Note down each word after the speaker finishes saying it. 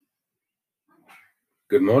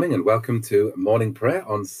Good morning and welcome to morning prayer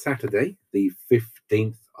on Saturday, the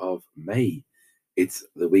 15th of May. It's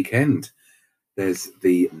the weekend. There's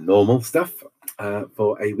the normal stuff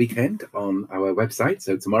for a weekend on our website.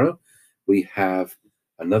 So tomorrow we have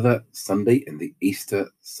another Sunday in the Easter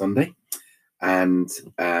Sunday. And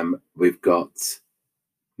we've got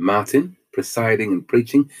Martin presiding and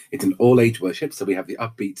preaching. It's an all-age worship. So we have the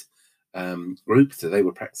upbeat group. So they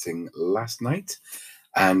were practicing last night.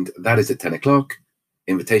 And that is at 10 o'clock.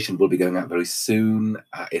 Invitation will be going out very soon.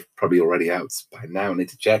 It's probably already out by now. I need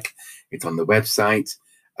to check. It's on the website,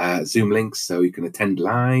 Zoom links, so you can attend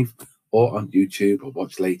live or on YouTube or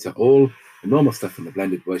watch later. All the normal stuff in the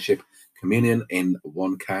blended worship, communion in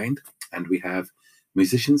one kind, and we have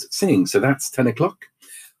musicians singing. So that's 10 o'clock.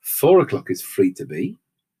 4 o'clock is free to be.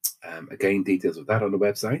 Again, details of that on the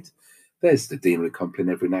website. There's the Deanery Compline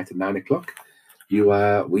every night at 9 o'clock. We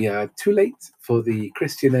are too late for the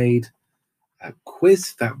Christian Aid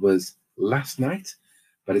quiz. That was last night,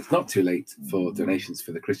 but it's not too late for donations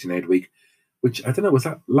for the Christian Aid Week, which I don't know, was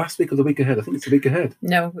that last week or the week ahead? I think it's the week ahead.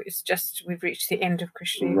 No, it's just we've reached the end of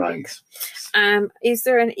Christian Aid Right. Week. Is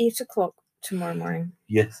there an 8 o'clock tomorrow morning?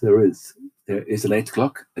 Yes, there is. There is an 8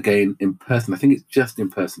 o'clock, again in person. I think it's just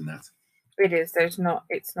in person, Nat. It is. It's not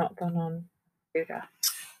done on Duda.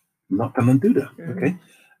 Not done on Duda. Mm-hmm. Okay.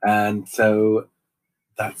 And so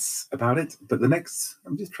that's about it. But the next,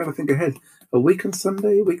 I'm just trying to think ahead. A week on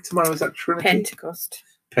Sunday, a week tomorrow, is that Trinity? Pentecost.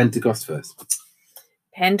 Pentecost first.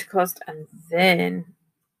 Pentecost and then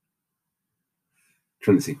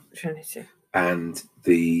Trinity. Trinity. And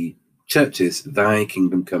the church's Thy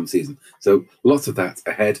Kingdom Come season. So lots of that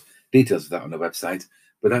ahead. Details of that on the website.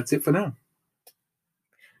 But that's it for now.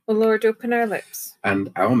 O Lord, open our lips.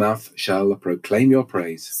 And our mouth shall proclaim your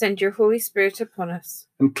praise. Send your Holy Spirit upon us.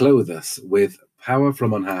 And clothe us with power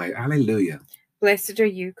from on high. Alleluia. Blessed are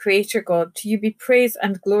you, Creator God. To you be praise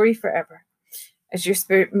and glory forever. As your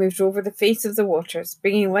Spirit moved over the face of the waters,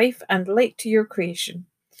 bringing life and light to your creation.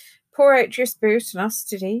 Pour out your Spirit on us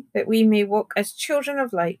today, that we may walk as children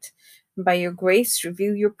of light, and by your grace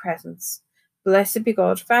reveal your presence. Blessed be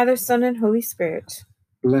God, Father, Son, and Holy Spirit.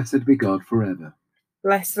 Blessed be God forever.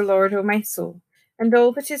 Bless the Lord, O my soul, and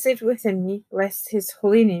all that is within me, bless his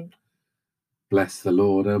holy name. Bless the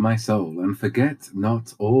Lord, O my soul, and forget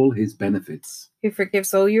not all his benefits. Who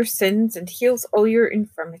forgives all your sins and heals all your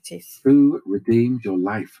infirmities. Who redeems your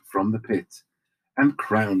life from the pit and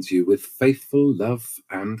crowns you with faithful love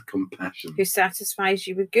and compassion. Who satisfies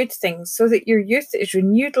you with good things so that your youth is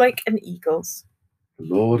renewed like an eagle's. The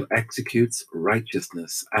Lord executes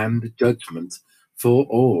righteousness and judgment for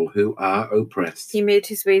all who are oppressed. He made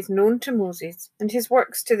his ways known to Moses and his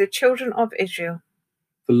works to the children of Israel.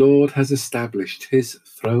 The Lord has established his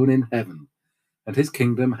throne in heaven, and his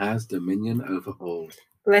kingdom has dominion over all.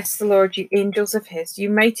 Bless the Lord, you angels of his, you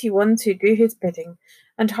mighty ones who do his bidding,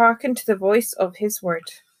 and hearken to the voice of his word.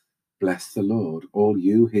 Bless the Lord, all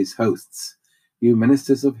you his hosts, you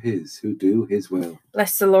ministers of his who do his will.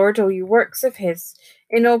 Bless the Lord, all you works of his,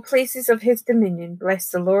 in all places of his dominion. Bless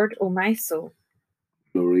the Lord, O my soul.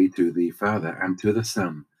 Glory to the Father, and to the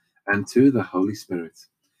Son, and to the Holy Spirit,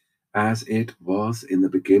 as it was in the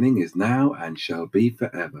beginning, is now, and shall be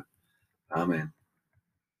forever. Amen.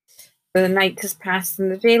 The night has passed, and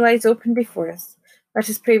the day lies open before us. Let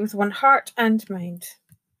us pray with one heart and mind.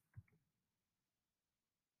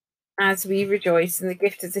 As we rejoice in the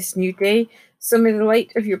gift of this new day, so may the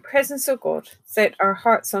light of your presence, O God, set our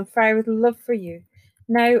hearts on fire with love for you,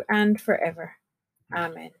 now and forever.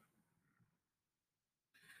 Amen.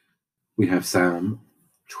 We have Psalm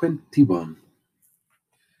 21.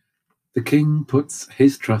 The king puts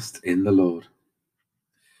his trust in the Lord.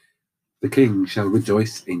 The king shall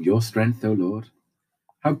rejoice in your strength, O Lord.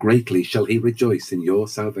 How greatly shall he rejoice in your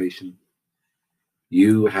salvation.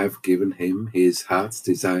 You have given him his heart's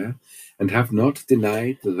desire, and have not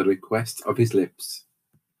denied the request of his lips.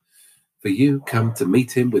 For you come to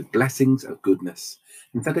meet him with blessings of goodness,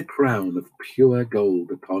 and set a crown of pure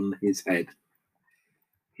gold upon his head.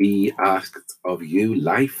 He asked of you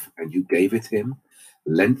life, and you gave it him,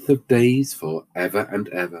 length of days for ever and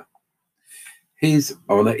ever. His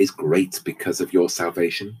honor is great because of your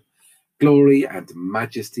salvation. Glory and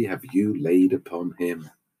majesty have you laid upon him.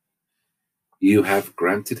 You have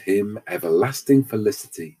granted him everlasting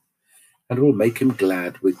felicity, and will make him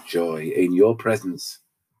glad with joy in your presence.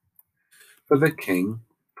 For the king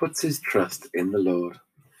puts his trust in the Lord.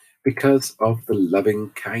 Because of the loving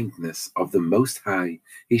kindness of the Most High,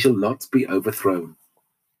 he shall not be overthrown.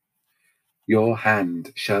 Your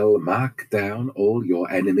hand shall mark down all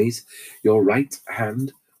your enemies. Your right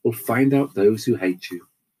hand will find out those who hate you.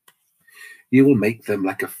 You will make them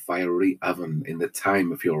like a fiery oven in the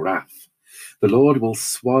time of your wrath. The Lord will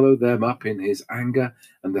swallow them up in his anger,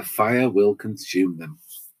 and the fire will consume them.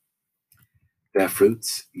 Their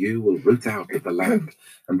fruits you will root out of the land,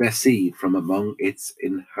 and their seed from among its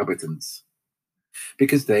inhabitants,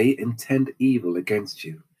 because they intend evil against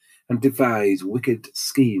you, and devise wicked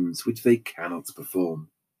schemes which they cannot perform.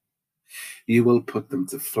 You will put them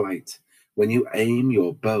to flight when you aim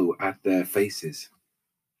your bow at their faces.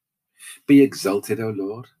 Be exalted, O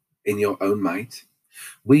Lord, in your own might.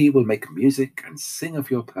 We will make music and sing of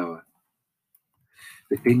your power.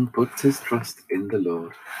 The king puts his trust in the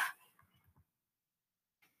Lord.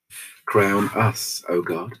 Crown us, O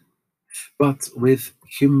God, but with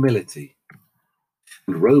humility,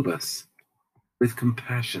 and robe us with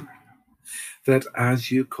compassion, that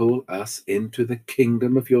as you call us into the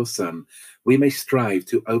kingdom of your Son, we may strive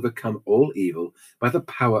to overcome all evil by the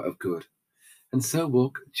power of good, and so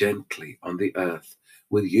walk gently on the earth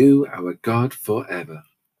with you, our God, forever.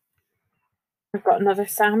 We've got another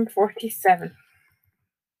Psalm 47.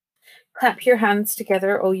 Clap your hands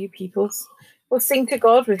together, all you peoples. We'll sing to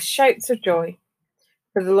God with shouts of joy.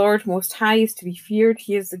 For the Lord Most High is to be feared.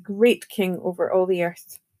 He is the great King over all the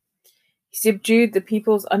earth. He subdued the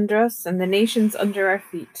peoples under us and the nations under our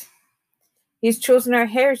feet. He has chosen our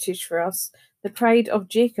heritage for us, the pride of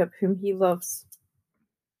Jacob, whom he loves.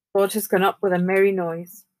 God has gone up with a merry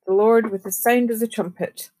noise, the Lord with the sound of the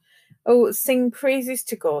trumpet. Oh, sing praises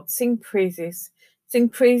to God, sing praises. Sing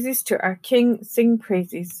praises to our King, sing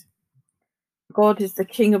praises. God is the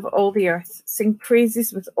King of all the earth. Sing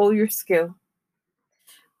praises with all your skill.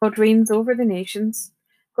 God reigns over the nations.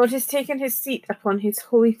 God has taken his seat upon his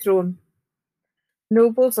holy throne.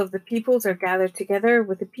 Nobles of the peoples are gathered together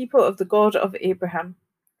with the people of the God of Abraham.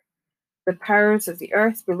 The powers of the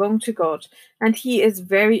earth belong to God, and he is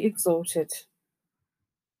very exalted.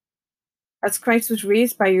 As Christ was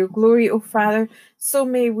raised by your glory, O Father, so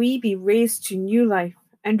may we be raised to new life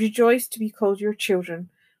and rejoice to be called your children,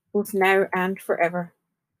 both now and forever.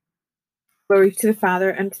 Glory to the Father,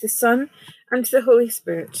 and to the Son, and to the Holy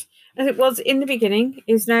Spirit, as it was in the beginning,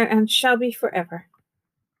 is now, and shall be forever.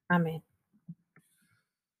 Amen.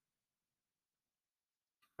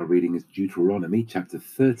 Our reading is Deuteronomy chapter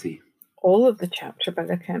 30. All of the chapter by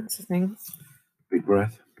the accounts of things. Big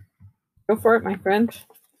breath. Go for it, my friend.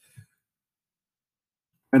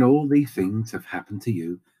 And all these things have happened to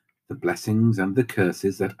you, the blessings and the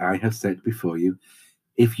curses that I have set before you,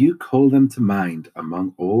 if you call them to mind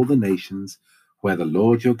among all the nations where the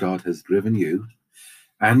Lord your God has driven you,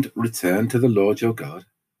 and return to the Lord your God,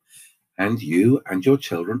 and you and your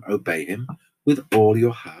children obey him with all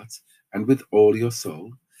your heart and with all your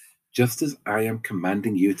soul, just as I am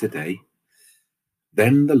commanding you today,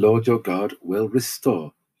 then the Lord your God will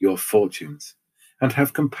restore your fortunes and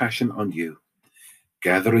have compassion on you,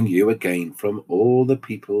 gathering you again from all the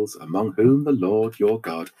peoples among whom the Lord your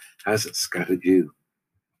God has scattered you.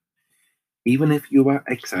 Even if you are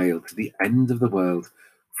exiled to the end of the world,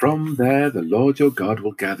 from there the Lord your God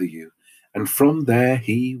will gather you, and from there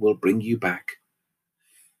he will bring you back.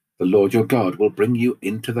 The Lord your God will bring you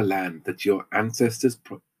into the land that your ancestors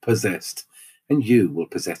possessed, and you will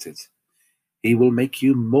possess it. He will make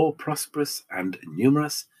you more prosperous and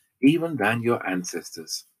numerous even than your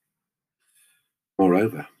ancestors.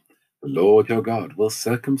 Moreover, the Lord your God will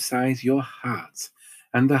circumcise your hearts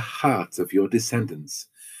and the hearts of your descendants,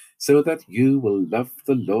 so that you will love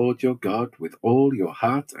the Lord your God with all your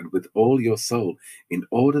heart and with all your soul, in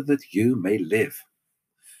order that you may live.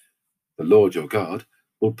 The Lord your God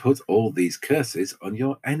will put all these curses on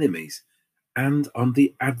your enemies and on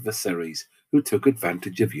the adversaries who took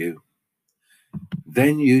advantage of you.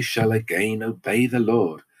 Then you shall again obey the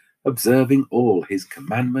Lord, observing all his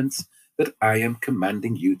commandments that I am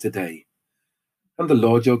commanding you today. And the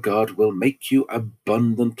Lord your God will make you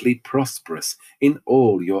abundantly prosperous in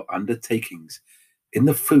all your undertakings, in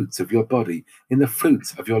the fruits of your body, in the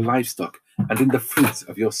fruits of your livestock, and in the fruits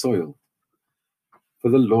of your soil. For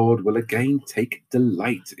the Lord will again take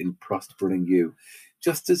delight in prospering you,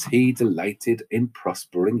 just as he delighted in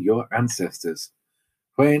prospering your ancestors,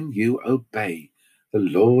 when you obey the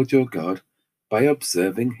Lord your God by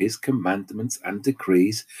observing his commandments and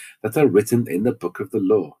decrees that are written in the book of the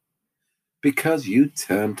law, because you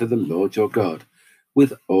turn to the Lord your God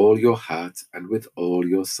with all your heart and with all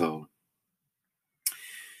your soul.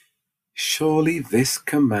 Surely this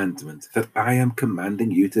commandment that I am commanding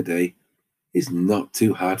you today is not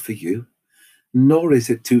too hard for you, nor is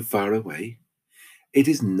it too far away. It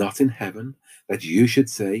is not in heaven that you should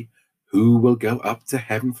say, who will go up to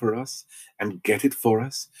heaven for us and get it for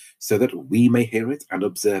us, so that we may hear it and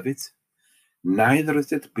observe it? neither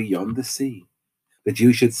is it beyond the sea, that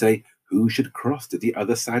you should say, who should cross to the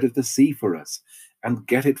other side of the sea for us, and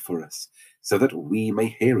get it for us, so that we may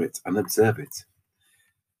hear it and observe it?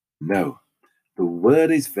 No, the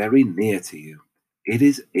word is very near to you. It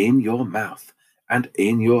is in your mouth and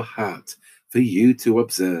in your heart for you to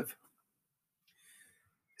observe.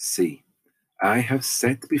 See, I have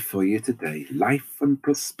set before you today life and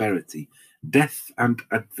prosperity, death and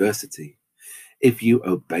adversity. If you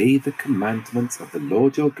obey the commandments of the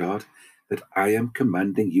Lord your God that I am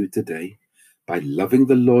commanding you today, by loving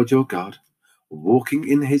the Lord your God, walking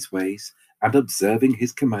in his ways, and observing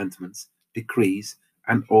his commandments, decrees,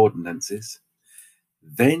 and ordinances,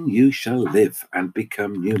 then you shall live and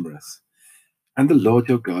become numerous. And the Lord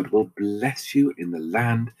your God will bless you in the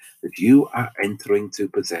land that you are entering to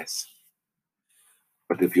possess.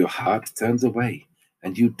 But if your heart turns away,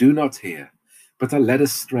 and you do not hear, but are led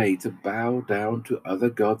astray to bow down to other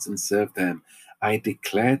gods and serve them, I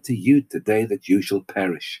declare to you today that you shall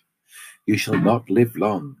perish. You shall not live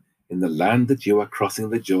long in the land that you are crossing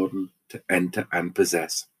the Jordan to enter and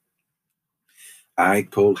possess. I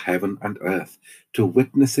call heaven and earth to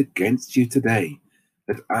witness against you today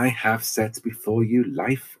that I have set before you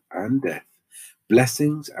life and death,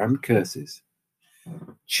 blessings and curses.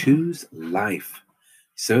 Choose life,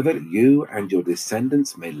 so that you and your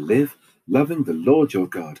descendants may live, loving the Lord your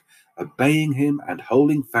God, obeying him and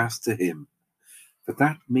holding fast to him. For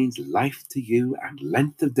that means life to you and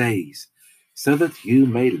length of days, so that you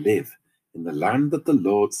may live in the land that the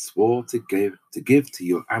Lord swore to give to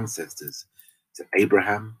your ancestors, to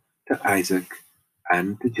Abraham, to Isaac,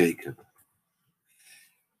 and to Jacob.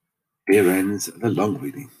 Here ends the long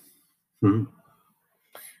reading.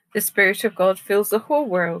 The Spirit of God fills the whole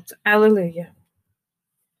world. Alleluia.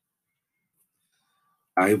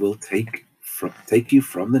 I will take you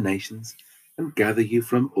from the nations and gather you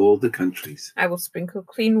from all the countries. I will sprinkle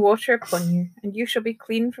clean water upon you, and you shall be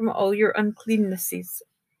clean from all your uncleannesses.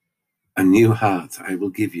 A new heart I will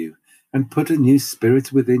give you, and put a new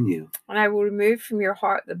spirit within you. And I will remove from your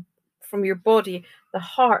body the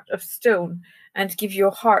heart of stone, and give you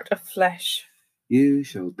a heart of flesh. You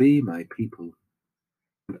shall be my people,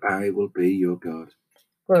 and I will be your God.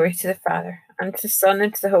 Glory to the Father, and to the Son,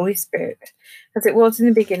 and to the Holy Spirit, as it was in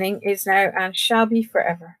the beginning, is now, and shall be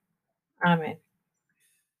forever. Amen.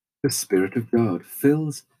 The Spirit of God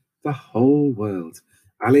fills the whole world.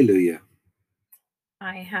 Alleluia.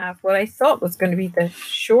 I have what I thought was going to be the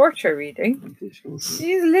shorter reading. It's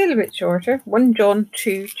a little bit shorter. 1 John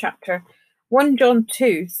 2, 7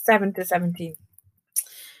 to 17.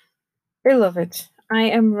 Beloved, I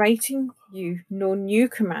am writing you no new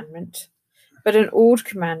commandment, but an old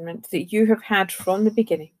commandment that you have had from the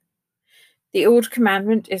beginning. The old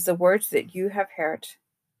commandment is the word that you have heard.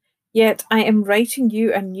 Yet I am writing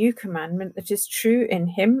you a new commandment that is true in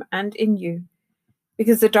him and in you,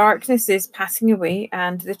 because the darkness is passing away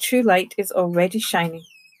and the true light is already shining.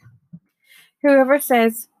 Whoever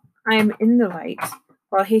says, I am in the light,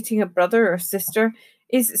 while hating a brother or sister,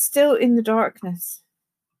 is still in the darkness.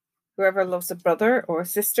 Whoever loves a brother or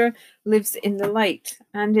sister lives in the light,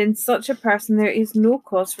 and in such a person there is no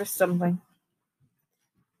cause for stumbling.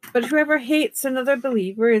 But whoever hates another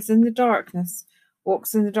believer is in the darkness,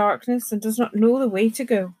 walks in the darkness, and does not know the way to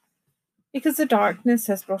go, because the darkness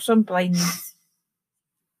has brought on blindness.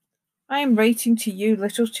 I am writing to you,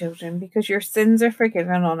 little children, because your sins are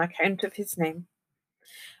forgiven on account of his name.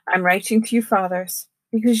 I am writing to you, fathers,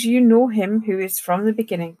 because you know him who is from the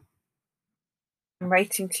beginning. I am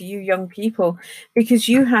writing to you, young people, because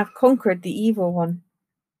you have conquered the evil one.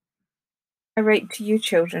 I write to you,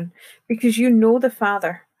 children, because you know the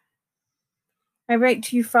Father. I write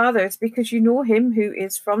to you, fathers, because you know him who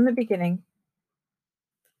is from the beginning.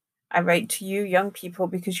 I write to you, young people,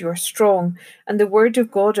 because you are strong, and the word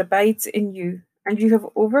of God abides in you, and you have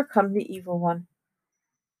overcome the evil one.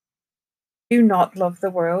 Do not love the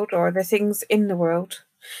world or the things in the world.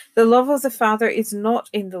 The love of the Father is not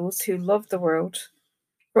in those who love the world.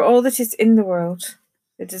 For all that is in the world,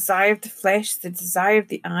 the desire of the flesh, the desire of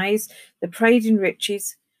the eyes, the pride in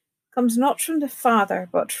riches, comes not from the Father,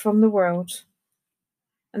 but from the world.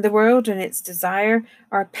 And the world and its desire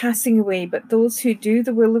are passing away, but those who do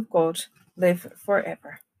the will of God live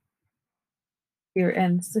forever. Here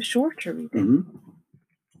ends the shorter reading.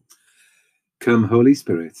 Come, Holy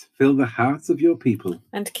Spirit, fill the hearts of your people,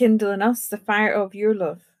 and kindle in us the fire of your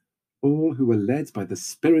love. All who are led by the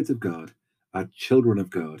Spirit of God are children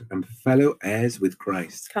of God and fellow heirs with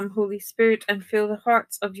Christ. Come, Holy Spirit, and fill the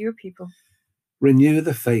hearts of your people. Renew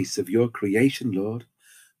the face of your creation, Lord,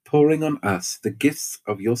 pouring on us the gifts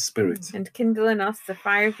of your Spirit. And kindle in us the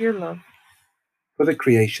fire of your love. for the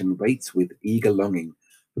creation waits with eager longing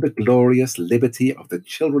for the glorious liberty of the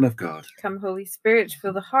children of God. Come, Holy Spirit,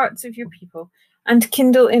 fill the hearts of your people and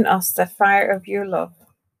kindle in us the fire of your love.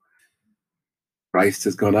 Christ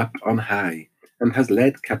has gone up on high and has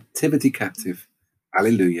led captivity captive.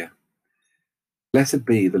 Alleluia. Blessed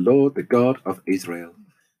be the Lord, the God of Israel,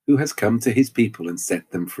 who has come to his people and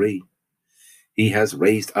set them free. He has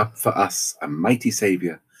raised up for us a mighty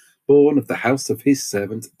Saviour, born of the house of his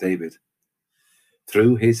servant David.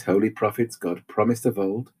 Through his holy prophets, God promised of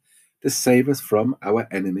old to save us from our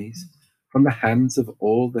enemies, from the hands of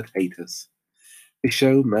all that hate us, to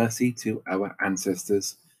show mercy to our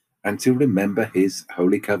ancestors, and to remember his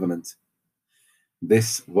holy covenant.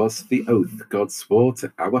 This was the oath God swore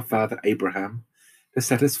to our father Abraham, to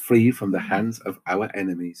set us free from the hands of our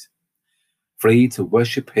enemies, free to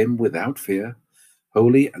worship him without fear,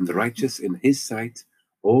 holy and righteous in his sight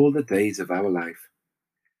all the days of our life.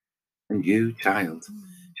 And you, child,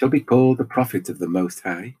 shall be called the prophet of the Most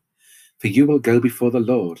High, for you will go before the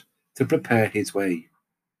Lord to prepare his way,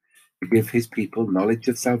 to give his people knowledge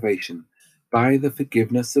of salvation by the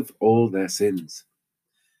forgiveness of all their sins.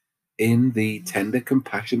 In the tender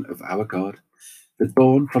compassion of our God, the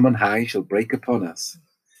dawn from on high shall break upon us,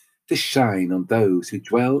 to shine on those who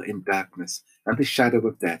dwell in darkness and the shadow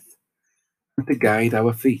of death, and to guide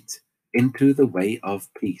our feet into the way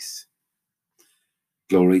of peace.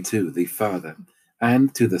 Glory to the Father,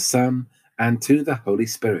 and to the Son, and to the Holy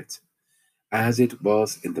Spirit, as it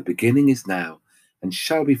was in the beginning, is now, and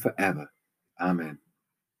shall be forever. Amen.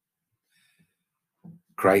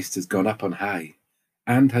 Christ has gone up on high,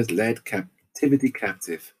 and has led captivity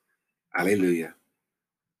captive. Alleluia.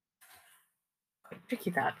 Tricky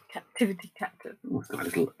that, captivity captive. Oh, it's got a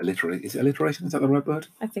little alliteration. Is it alliteration? Is that the right word?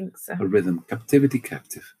 I think so. A rhythm. Captivity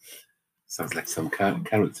captive. Sounds like some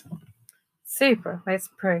character. Super, let's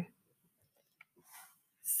pray.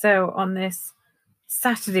 So on this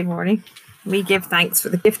Saturday morning, we give thanks for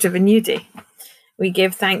the gift of a new day. We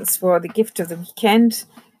give thanks for the gift of the weekend,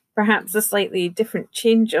 perhaps a slightly different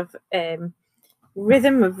change of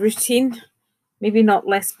rhythm, of routine, maybe not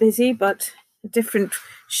less busy, but a different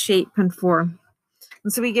shape and form.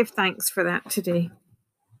 And so we give thanks for that today.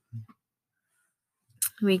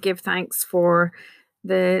 We give thanks for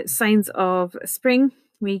the signs of spring.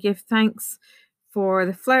 We give thanks for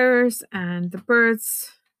the flowers and the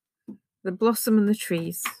birds, the blossom and the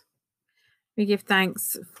trees. We give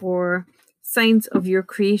thanks for signs of your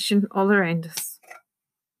creation all around us.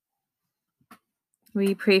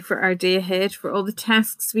 We pray for our day ahead, for all the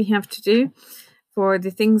tasks we have to do, for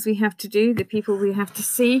the things we have to do, the people we have to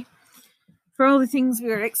see, for all the things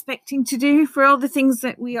we are expecting to do, for all the things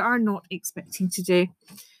that we are not expecting to do.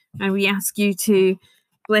 And we ask you to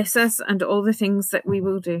bless us and all the things that we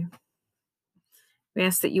will do. We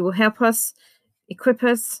ask that you will help us, equip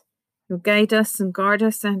us, you'll guide us and guard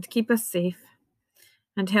us and keep us safe,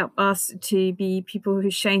 and help us to be people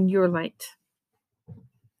who shine your light.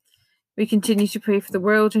 We continue to pray for the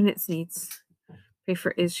world and its needs. Pray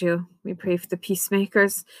for Israel. We pray for the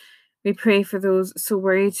peacemakers. We pray for those so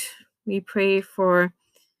worried. We pray for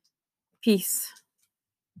peace.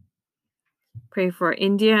 Pray for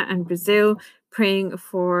India and Brazil, praying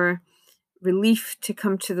for relief to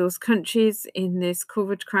come to those countries in this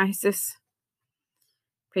COVID crisis.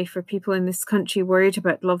 Pray for people in this country worried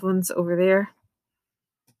about loved ones over there.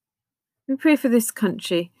 We pray for this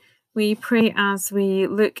country. We pray as we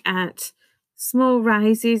look at small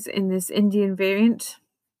rises in this Indian variant.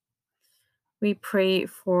 We pray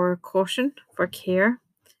for caution, for care,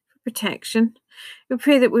 for protection. We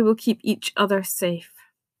pray that we will keep each other safe.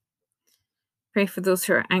 Pray for those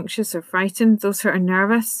who are anxious or frightened, those who are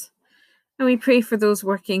nervous. And we pray for those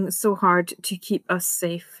working so hard to keep us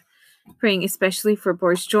safe. Praying especially for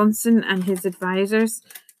Boris Johnson and his advisors,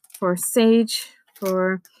 for Sage,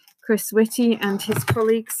 for Chris Whitty and his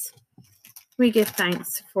colleagues. We give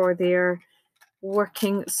thanks for their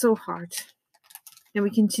working so hard. And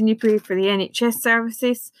we continue to pray for the NHS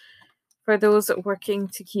services, for those working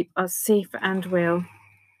to keep us safe and well,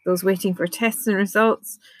 those waiting for tests and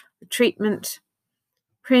results, for treatment,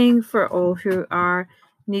 praying for all who are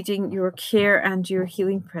needing your care and your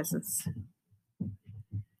healing presence.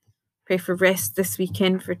 Pray for rest this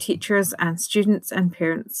weekend for teachers and students and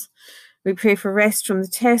parents. We pray for rest from the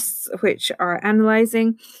tests which are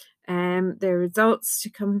analysing their results to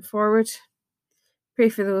come forward. Pray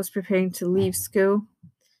for those preparing to leave school.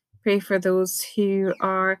 Pray for those who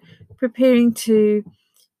are preparing to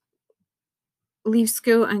leave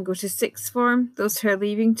school and go to sixth form, those who are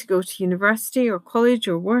leaving to go to university or college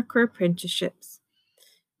or work or apprenticeships.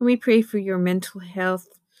 And we pray for your mental health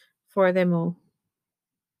for them all.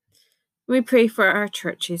 We pray for our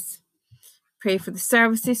churches. Pray for the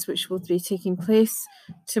services which will be taking place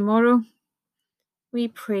tomorrow. We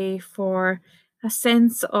pray for a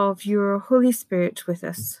sense of your Holy Spirit with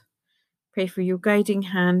us. Pray for your guiding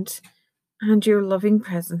hand and your loving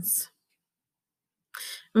presence.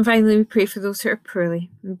 And finally, we pray for those who are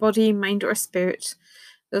poorly, in body, mind, or spirit,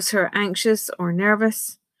 those who are anxious or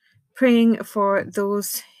nervous, praying for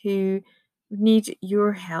those who need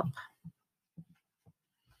your help.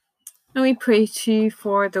 And we pray too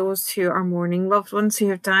for those who are mourning loved ones who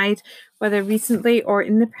have died, whether recently or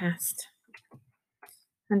in the past.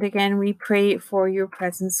 And again, we pray for your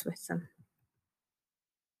presence with them.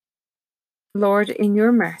 Lord, in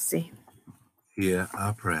your mercy, hear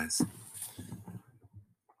our prayers.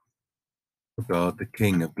 God, the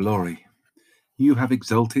King of glory, you have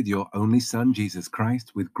exalted your only Son, Jesus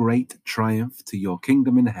Christ, with great triumph to your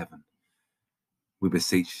kingdom in heaven. We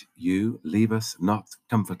beseech you, leave us not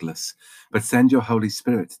comfortless, but send your Holy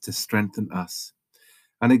Spirit to strengthen us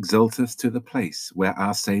and exalt us to the place where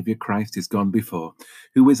our Saviour Christ is gone before,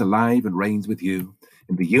 who is alive and reigns with you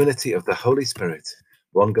in the unity of the Holy Spirit,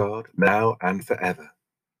 one God, now and forever.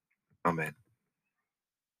 Amen.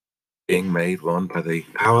 Being made one by the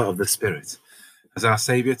power of the Spirit, as our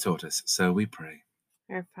Saviour taught us, so we pray.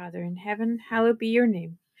 Our Father in heaven, hallowed be your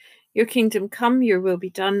name. Your kingdom come, your will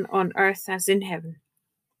be done on earth as in heaven.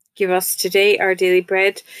 Give us today our daily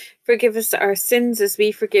bread. Forgive us our sins as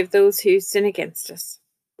we forgive those who sin against us.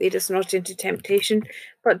 Lead us not into temptation,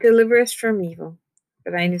 but deliver us from evil.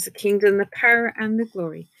 For thine is the kingdom, the power, and the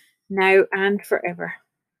glory, now and forever.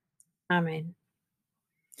 Amen.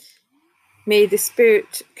 May the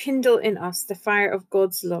Spirit kindle in us the fire of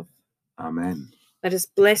God's love. Amen. Let us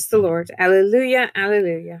bless the Lord. Alleluia,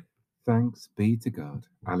 alleluia. Thanks be to God.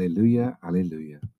 Alleluia, alleluia.